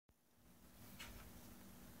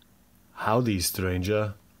Howdy,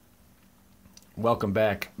 stranger. Welcome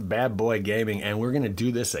back, Bad Boy Gaming, and we're going to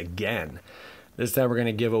do this again. This time we're going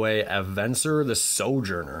to give away Ebates the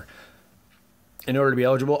Sojourner. In order to be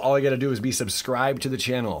eligible, all you got to do is be subscribed to the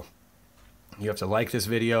channel. You have to like this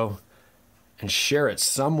video and share it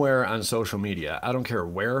somewhere on social media. I don't care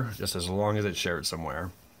where, just as long as it's shared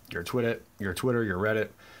somewhere. Your Twitter, your Reddit,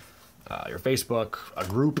 your Facebook, a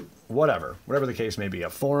group, whatever the case may be, a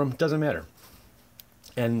forum, doesn't matter.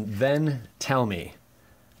 And then tell me,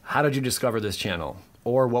 how did you discover this channel?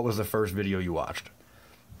 Or what was the first video you watched?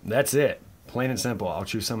 That's it. Plain and simple. I'll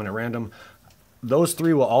choose someone at random. Those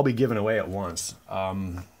three will all be given away at once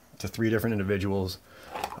to 3 different individuals,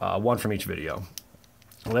 one from each video.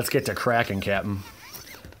 Let's get to cracking, Captain.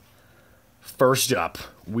 First up,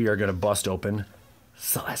 we are going to bust open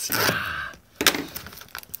Selesnya.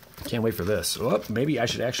 Can't wait for this. Oh, maybe I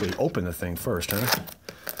should actually open the thing first, huh?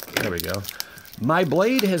 There we go. My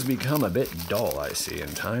blade has become a bit dull, I see, in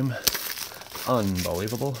time.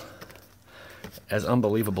 Unbelievable. As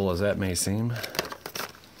unbelievable as that may seem.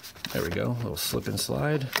 There we go. A little slip and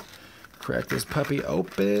slide. Crack this puppy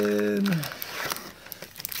open.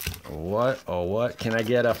 What? Oh, what? Can I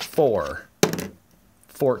get a 4?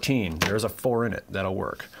 14. There's a 4 in it. That'll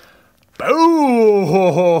work. Boom!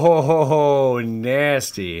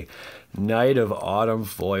 Nasty. Night of Autumn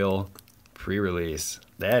foil pre-release.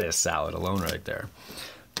 That is solid alone right there.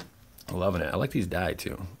 Loving it. I like these die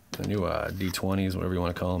too. The new D20s, whatever you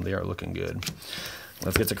want to call them, they are looking good.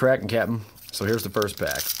 Let's get to cracking, Captain. So here's the first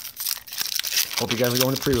pack. Hope you guys are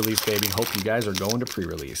going to pre-release, baby. Hope you guys are going to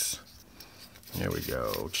pre-release. There we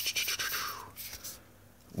go.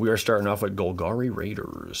 We are starting off with Golgari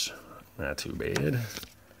Raiders. Not too bad.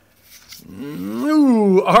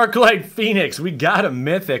 Ooh, Arclight Phoenix. We got a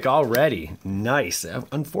mythic already. Nice.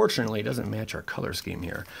 Unfortunately, it doesn't match our color scheme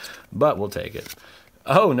here, but we'll take it.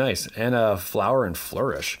 Oh, nice. And a Flower and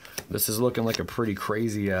Flourish. This is looking like a pretty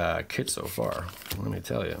crazy kit so far. Let me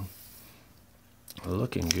tell you.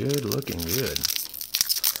 Looking good, looking good.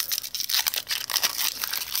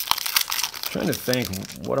 Trying to think,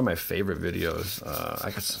 what are my favorite videos?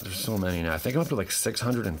 I guess there's so many now. I think I'm up to like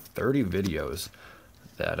 630 videos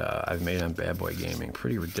that I've made on Bad Boy Gaming.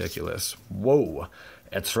 Pretty ridiculous. Whoa.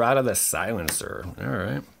 Ebates the Silencer. All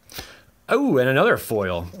right. Oh, and another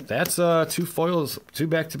foil. That's 2 foils, 2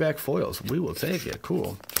 back-to-back foils. We will take it.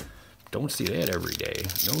 Cool. Don't see that every day.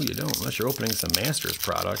 No, you don't. Unless you're opening some Masters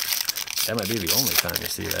product. That might be the only time you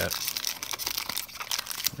see that.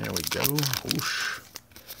 There we go. Whoosh.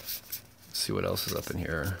 Let's see what else is up in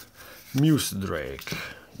here. Muse Drake.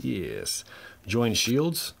 Yes. Join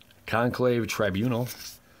Shields. Conclave Tribunal,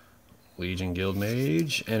 Legion Guild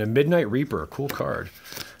Mage, and a Midnight Reaper. Cool card.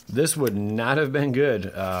 This would not have been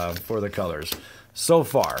good for the colors so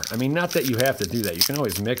far. I mean, not that you have to do that. You can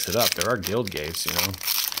always mix it up. There are guild gates, you know.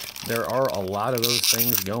 There are a lot of those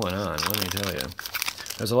things going on, let me tell you.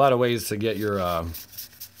 There's a lot of ways to get your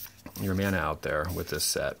mana out there with this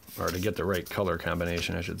set, or to get the right color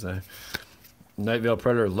combination, I should say. Night Veil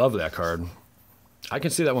Predator, love that card. I can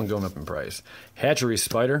see that one going up in price. Hatchery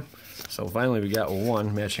Spider. So finally we got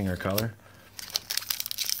one matching our color.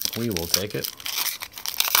 We will take it.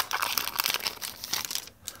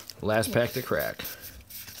 Last pack to crack.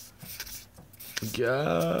 We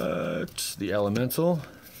got the Elemental,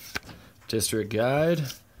 District Guide,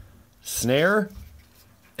 Snare,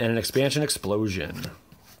 and an Expansion Explosion.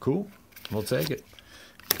 Cool. We'll take it.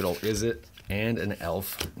 Good old Izzet and an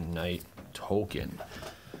Elf Knight token.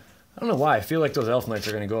 I don't know why. I feel like those Elf Knights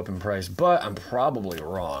are going to go up in price, but I'm probably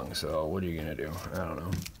wrong. So what are you going to do? I don't know.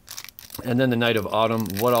 And then the Night of Autumn.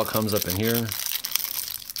 What all comes up in here?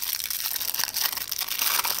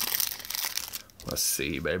 Let's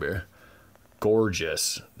see, baby.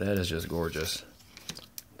 Gorgeous. That is just gorgeous.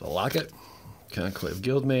 The Locket. Conclave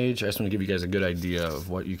Guild Mage. I just want to give you guys a good idea of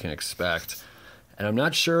what you can expect. And I'm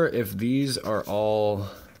not sure if these are all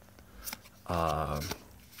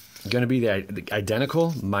going to be the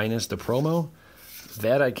identical minus the promo.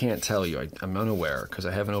 That I can't tell you. I'm unaware because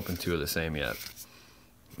I haven't opened 2 of the same yet.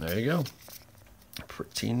 There you go.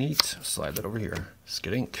 Pretty neat. Slide that over here.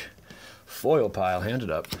 Skidink. Foil pile. Hand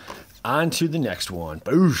it up. On to the next one.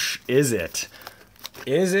 Boosh. Is it?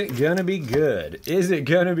 Is it going to be good? Is it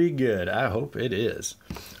going to be good? I hope it is.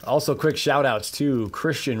 Also, quick shout outs to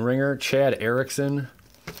Christian Ringer, Chad Erickson,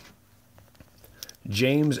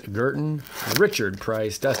 James Girton, Richard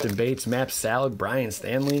Price, Dustin Bates, Map Salad, Brian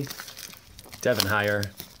Stanley, Devin Heyer,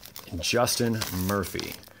 and Justin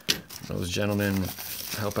Murphy. Those gentlemen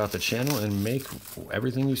help out the channel and make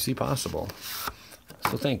everything you see possible.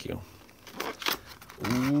 So thank you.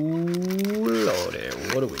 Ooh, lordy,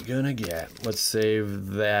 what are we gonna get? Let's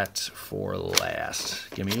save that for last.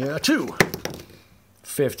 Give me a 2.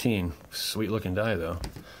 15. Sweet looking die though.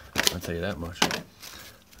 I'll tell you that much.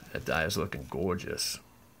 That die is looking gorgeous.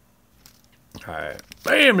 Alright.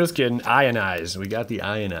 Bam! Just kidding. Ionize. We got the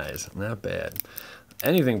Ionize. Not bad.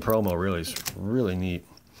 Anything promo really is really neat.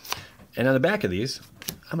 And on the back of these,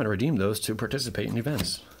 I'm going to redeem those to participate in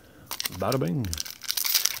events. Bada bing.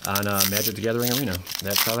 On Magic the Gathering Arena.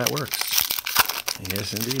 That's how that works.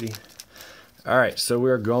 Yes, indeedy. Alright, so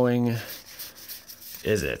we're going...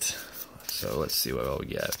 Izzet. So let's see what we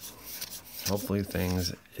get. Hopefully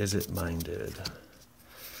things Izzet minded.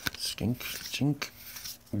 Skink, chink.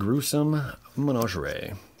 Gruesome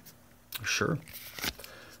Menagerie. Sure.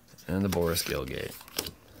 And the Boris Gilgate.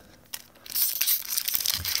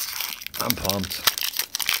 I'm pumped.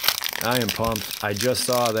 I am pumped. I just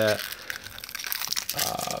saw that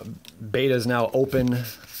beta is now open,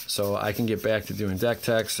 so I can get back to doing deck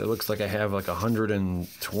techs. It looks like I have like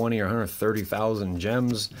 120 or 130,000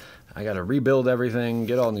 gems. I got to rebuild everything,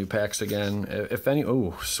 get all new packs again. If any,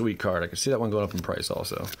 oh, sweet card. I can see that one going up in price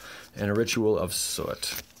also. And a Ritual of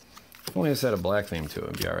Soot. If only this had a black theme to it,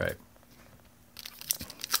 it'd be all right.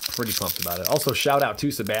 Pretty pumped about it. Also, shout out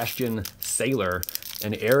to Sebastian Saylor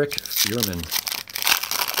and Eric Furman.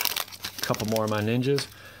 A couple more of my ninjas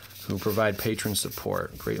who provide patron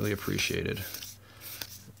support. Greatly appreciated.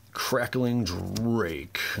 Crackling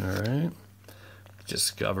Drake. All right.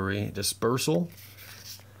 Discovery Dispersal.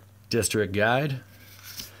 District Guide.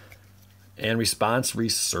 And Response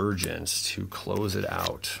Resurgence to close it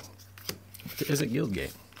out. What is it,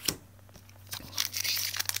 Guildgate?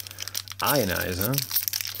 Ionize, huh?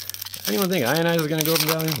 Anyone think Ionize is going to go up in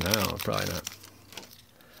value? No, probably not.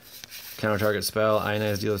 Counter target spell.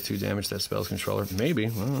 Ionize deals 2 damage to that spell's controller. Maybe. I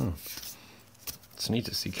don't know. It's neat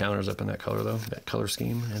to see counters up in that color, though. That color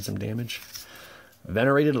scheme and some damage.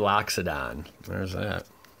 Venerated Loxodon. There's that.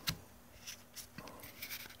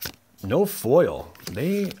 No foil.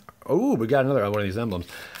 Oh, we got another one of these emblems.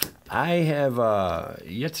 I have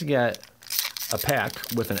yet to get a pack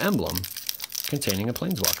with an emblem containing a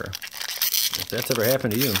Planeswalker. If that's ever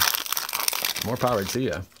happened to you, more power to you.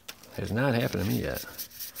 It has not happened to me yet.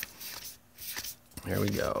 Here we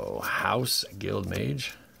go. House Guild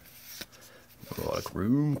Mage. Melodic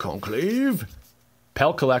Room Conclave.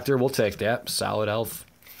 Pelt Collector, we'll take that. Solid Elf.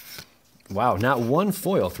 Wow, not one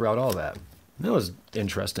foil throughout all that. That was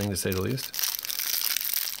interesting, to say the least.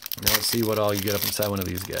 Now let's see what all you get up inside one of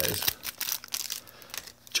these guys.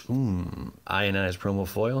 Ionized promo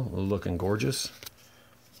foil, looking gorgeous.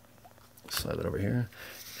 Slide that over here.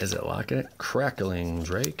 Izzet Locket, Crackling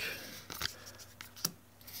Drake.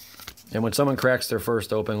 And when someone cracks their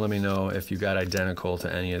first open, let me know if you got identical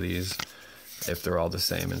to any of these, if they're all the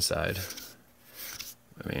same inside.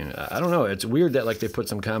 I mean, I don't know. It's weird that like they put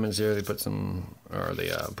some commons here, they put some, or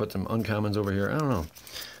they put some uncommons over here. I don't know.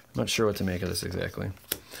 I'm not sure what to make of this exactly.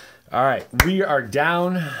 All right, we are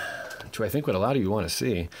down to I think what a lot of you want to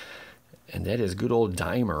see, and that is good old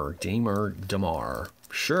Dimir.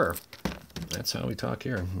 Sure, that's how we talk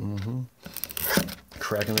here.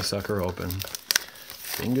 Cracking the sucker open.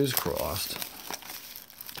 Fingers crossed.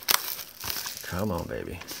 Come on,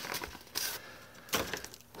 baby.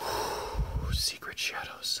 Secret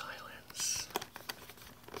Shadow Silence.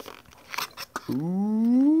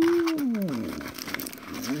 Ooh.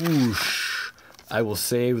 Whoosh. I will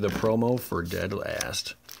save the promo for dead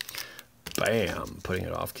last. Bam. Putting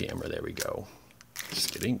it off camera. There we go.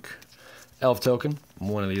 Skidink. Elf token.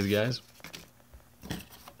 One of these guys.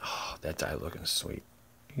 Oh, that die looking sweet.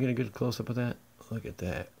 You get a good close-up of that? Look at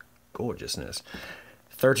that gorgeousness.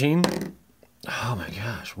 13. Oh my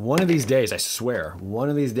gosh. One of these days, I swear, one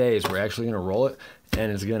of these days we're actually going to roll it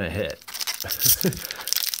and it's going to hit.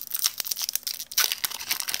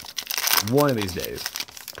 One of these days.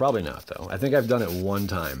 Probably not, though. I think I've done it one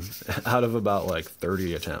time out of about like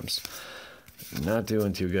 30 attempts. Not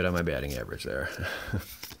doing too good on my batting average there.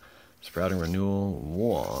 Sprouting Renewal,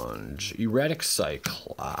 Wand. Erratic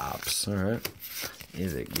Cyclops. All right.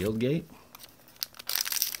 Is it Guildgate?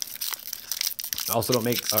 Also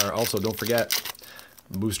don't forget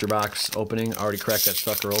booster box opening. Already cracked that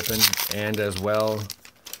sucker open, and as well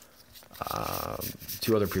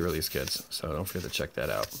 2 other pre-release kits. So don't forget to check that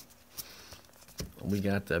out. We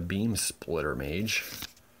got the Beam Splitter Mage,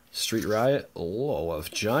 Street Riot,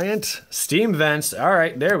 Lilith Giant, Steam Vents. All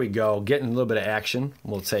right, there we go. Getting a little bit of action.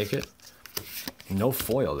 We'll take it. No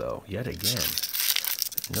foil though, yet again.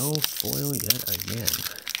 No foil yet again.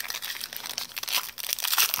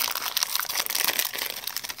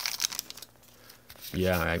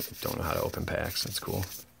 Yeah, I don't know how to open packs. That's cool.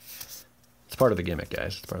 It's part of the gimmick,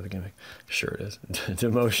 guys. It's part of the gimmick. Sure it is.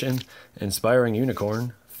 Demotion, Inspiring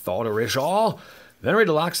Unicorn, Thought Erasure,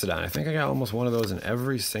 Venerated Loxodon. I think I got almost one of those in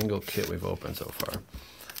every single kit we've opened so far.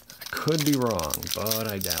 I could be wrong, but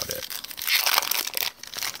I doubt it.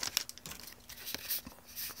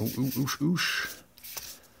 Oosh.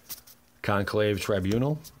 Conclave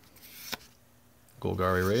Tribunal,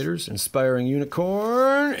 Golgari Raiders, Inspiring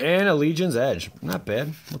Unicorn, and a Legion's Edge. Not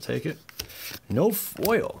bad. We'll take it. No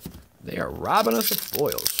foil. They are robbing us of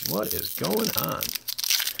foils. What is going on?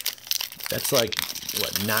 That's like,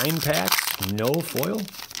 what, 9 packs? No foil?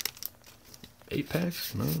 8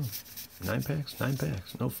 packs? No. 9 packs? 9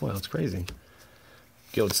 packs. No foil. It's crazy.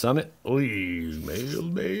 Guild Summit. Mail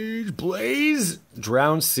Mage Blaze.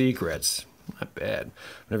 Drowned Secrets. Not bad.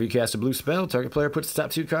 Whenever you cast a blue spell, target player puts the top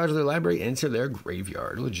 2 cards of their library into their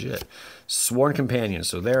graveyard. Legit. Sworn Companion.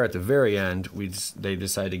 So there at the very end, they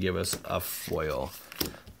decided to give us a foil.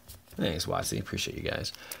 Thanks, Watsy. Appreciate you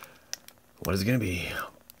guys. What is it going to be?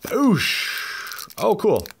 Boosh! Oh,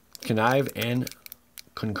 cool. Connive and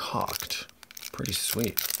Concoct. Pretty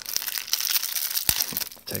sweet.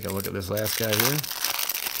 Take a look at this last guy here.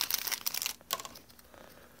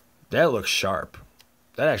 That looks sharp.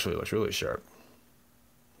 That actually looks really sharp.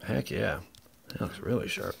 Heck yeah. That looks really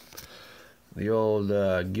sharp. The old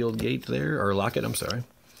Guild Gate there, or Locket, I'm sorry.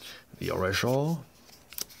 The Erasure.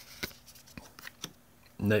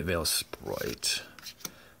 Night Veil Sprite.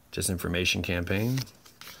 Disinformation Campaign.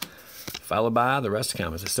 Followed by the rest of the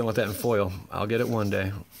comments. I still want that in foil. I'll get it one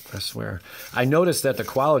day. I swear. I noticed that the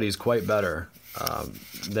quality is quite better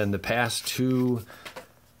than the past 2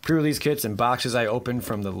 pre-release kits and boxes I opened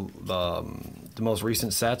from the most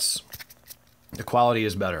recent sets. The quality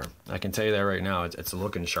is better. I can tell you that right now. It's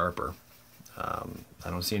looking sharper. I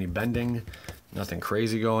don't see any bending. Nothing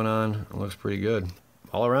crazy going on. It looks pretty good.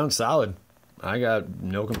 All around solid. I got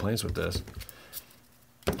no complaints with this.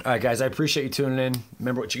 All right, guys. I appreciate you tuning in.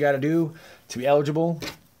 Remember what you got to do to be eligible.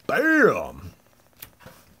 Bam!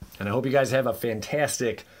 And I hope you guys have a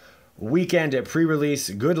fantastic weekend at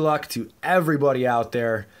pre-release. Good luck to everybody out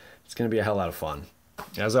there. It's going to be a hell lot of fun.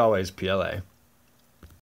 As always, PLA.